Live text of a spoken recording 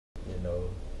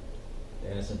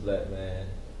innocent black man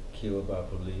killed by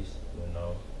police.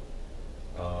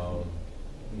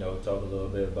 Talk a little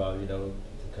bit about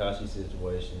Tekashi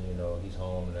situation. He's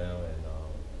home now,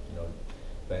 and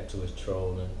back to his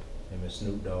trolling. Him and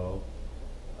Snoop Dogg.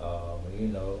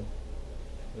 We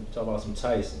talk about some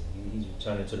Tyson. He's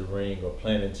returning to the ring or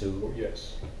planning to. Oh,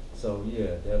 yes. So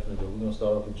yeah, definitely. But we're gonna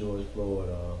start off with George Floyd.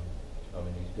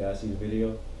 You guys see the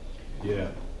video? Yeah.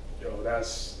 Yo, that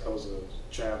was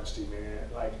a travesty, man.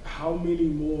 Like, how many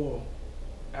more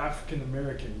African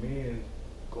American men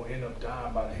gonna end up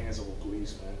dying by the hands of a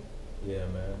policeman? Yeah,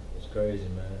 man. It's crazy,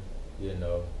 man.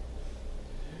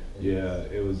 Yeah,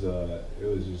 it was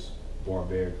just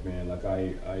barbaric, man. Like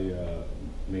I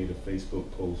made a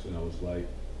Facebook post and I was like,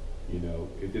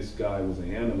 if this guy was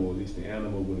an animal, at least the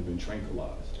animal would have been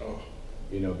tranquilized. Oh.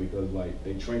 Because like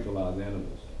they tranquilize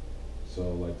animals.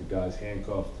 So like the guy's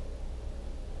handcuffed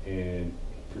and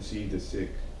perceived as sick,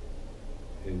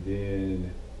 and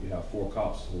then you have 4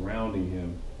 cops surrounding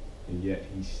him, and yet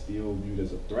he's still viewed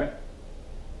as a threat.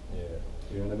 Yeah.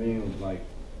 You know what I mean? Like.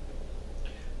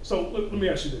 So let me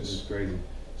ask you this. It's crazy.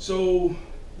 So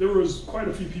there was quite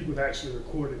a few people that actually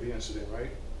recorded the incident, right?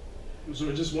 Was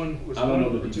there just one? I don't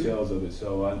know the details of it,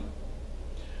 so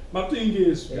My thing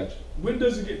is, gotcha. When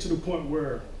does it get to the point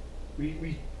where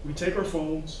we take our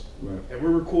phones Right. and we're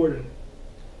recording,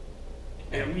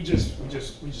 and we just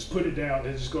put it down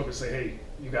and just go up and say, hey,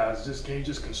 you guys, can you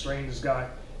just constrain this guy?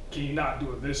 Can you not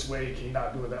do it this way? Can you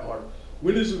not do it that hard?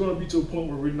 When is it going to be to a point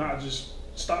where we're not just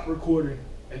stop recording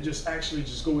and just actually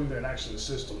just go in there and actually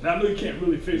assist them? Now, I know you can't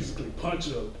really physically punch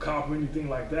a cop or anything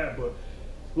like that, but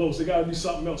Los, there got to be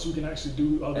something else we can actually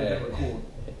do other than record.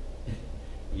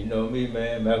 You know me,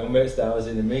 man. Malcolm X style is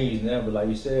in the memes now, but like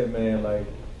you said, man, like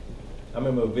I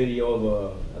remember a video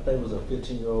of I think it was a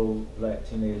 15-year-old black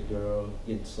teenage girl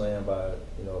getting slammed by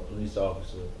a police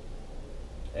officer,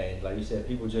 and like you said,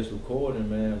 people just recording,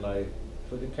 man. Like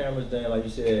put the cameras down, like you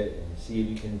said, and see if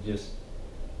you can just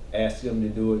ask them to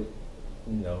do it,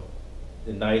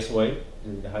 the nice way,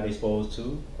 how they supposed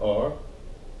to, or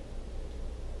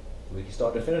we can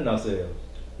start defending ourselves.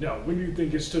 Now, when do you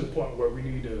think it's to the point where we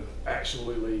need to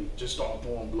actually just start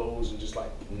throwing blows and just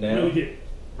like really get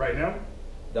right now?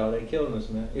 Dog, they killing us,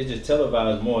 man. It's just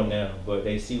televised more now, but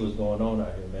they see what's going on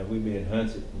out here, man. We being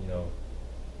hunted,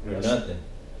 for nothing.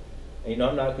 And,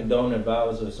 I'm not condoning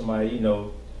violence or somebody,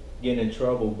 getting in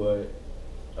trouble, but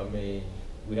I mean,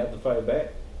 we have to fight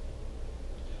back.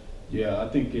 Yeah, I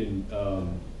think in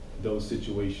those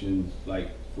situations, like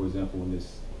for example in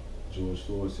this George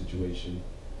Floyd situation,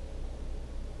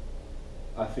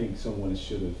 I think someone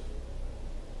should have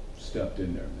stepped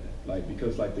in there, man. Like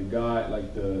because like the guy,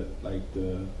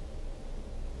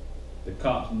 the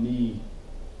cop's knee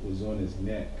was on his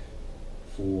neck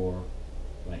for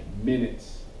like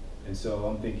minutes, and so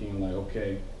I'm thinking like,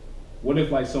 okay, what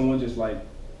if like someone just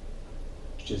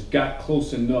got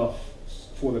close enough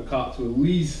for the cop to at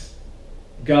least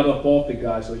got up off the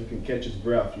guy so he can catch his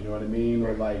breath, you know what I mean?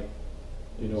 Or like,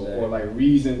 Exactly. Or like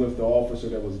reason with the officer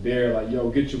that was there, like, yo,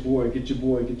 get your boy, get your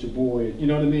boy, get your boy, you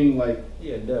know what I mean? Like,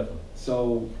 yeah, definitely.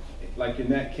 So, like in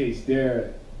that case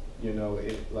there,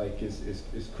 it like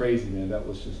it's crazy, man. That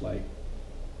was just like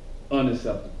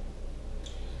unacceptable.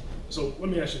 So let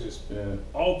me ask you this. Yeah.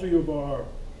 All 3 of our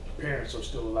parents are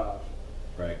still alive.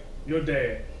 Right. Your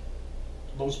dad,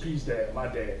 Los P's dad, my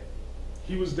dad,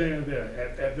 he was down there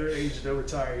at their age, their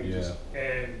retired ages,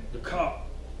 and the cop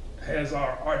has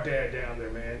our dad down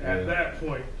there, man. At that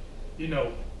point,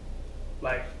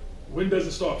 like, when does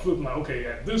it start flipping? Like, okay,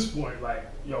 at this point, like,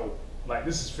 yo, like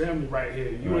this is family right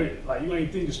here. You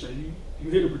ain't thinking straight.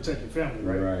 You here to protect your family,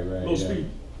 right? Right. Los P,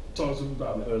 talk to me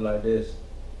about Put that. it like this.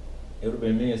 It would have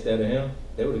been me instead of him.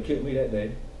 They would have killed me that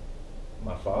day.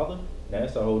 My father,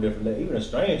 that's a whole different level. Even a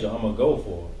stranger, I'm going to go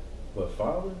for. But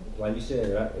father, like you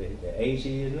said, the age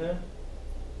he is now,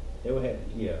 they would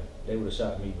have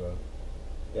shot me, bro.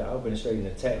 Yeah, I would have been straight in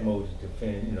attack mode to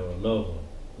defend, a loved one.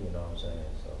 You know what I'm saying?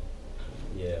 So,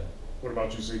 yeah. What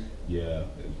about you, C? Yeah.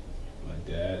 My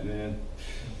dad, man.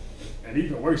 And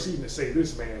even worse, even to say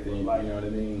this, man, You like, know what I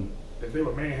mean? if they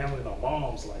were manhandling our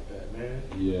moms like that, man.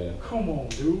 Yeah. Come on,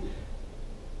 dude.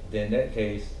 Then in that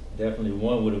case, definitely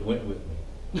one would have went with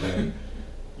me. Man.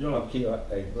 Yo,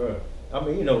 Hey, bro. I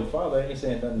mean, father, I ain't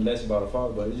saying nothing less about a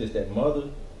father, but it's just that mother,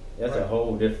 that's a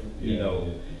whole different,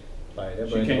 like that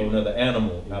brings a whole another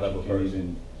animal out of a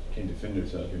person. Can't defend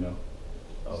herself,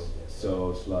 Oh, yes.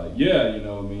 So it's like,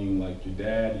 like your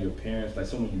dad, your parents, like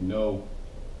someone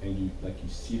and you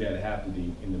see that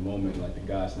happening in the moment, like the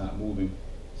guy's not moving,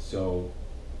 so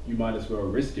you might as well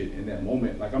risk it in that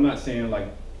moment. Like I'm not saying like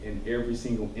in every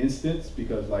single instance,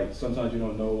 because like sometimes you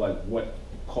don't know like what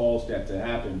caused that to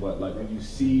happen. But like when you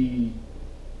see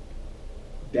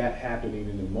that happening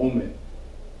in the moment,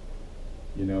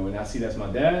 you know, and I see that's my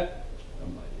dad,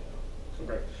 I'm like, yeah.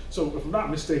 Okay. So if I'm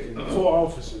not mistaken, the 4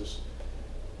 officers,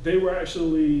 they were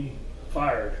actually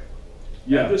fired.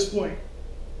 Yeah, At this point,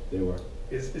 they were.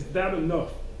 is that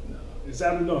enough? No. Is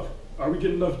that enough? Are we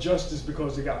getting enough justice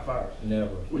because they got fired? Never.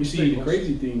 What You you see, think, the Moses?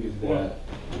 crazy thing is What?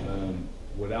 that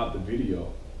without the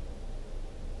video,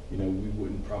 you know, we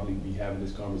wouldn't probably be having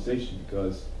this conversation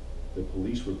because the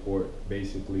police report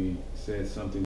basically said something